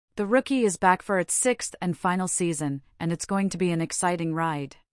The Rookie is back for its sixth and final season, and it's going to be an exciting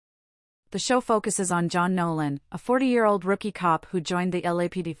ride. The show focuses on John Nolan, a 40-year-old rookie cop who joined the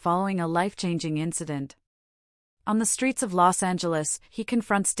LAPD following a life-changing incident. On the streets of Los Angeles, he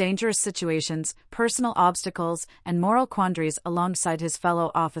confronts dangerous situations, personal obstacles, and moral quandaries alongside his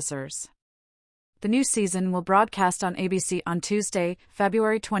fellow officers. The new season will broadcast on ABC on Tuesday,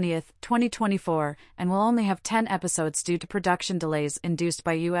 February 20, 2024, and will only have 10 episodes due to production delays induced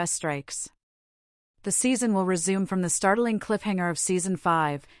by U.S. strikes. The season will resume from the startling cliffhanger of Season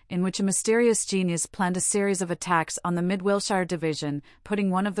 5, in which a mysterious genius planned a series of attacks on the Mid-Wilshire Division,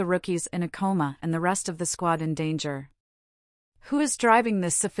 putting one of the rookies in a coma and the rest of the squad in danger. Who is driving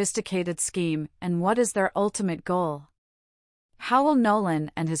this sophisticated scheme, and what is their ultimate goal? How will Nolan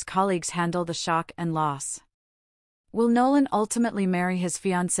and his colleagues handle the shock and loss? Will Nolan ultimately marry his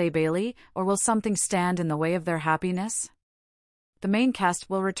fiancée Bailey, or will something stand in the way of their happiness? The main cast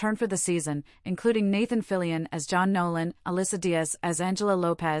will return for the season, including Nathan Fillion as John Nolan, Alyssa Diaz as Angela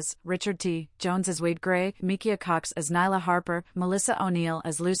Lopez, Richard T. Jones as Wade Gray, Mikia Cox as Nyla Harper, Melissa O'Neill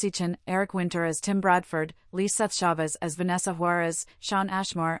as Lucy Chen, Eric Winter as Tim Bradford, Lee Seth Chavez as Vanessa Juarez, Sean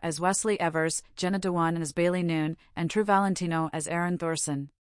Ashmore as Wesley Evers, Jenna Dewan as Bailey Noon, and True Valentino as Aaron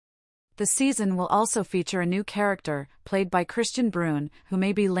Thorson. The season will also feature a new character, played by Christian Brune, who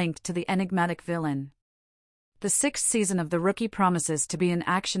may be linked to the enigmatic villain. The sixth season of The Rookie promises to be an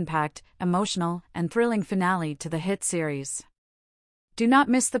action-packed, emotional, and thrilling finale to the hit series. Do not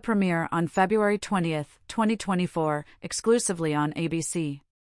miss the premiere on February 20, 2024, exclusively on ABC.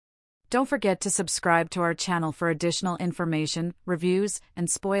 Don't forget to subscribe to our channel for additional information, reviews, and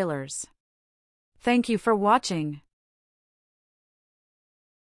spoilers. Thank you for watching.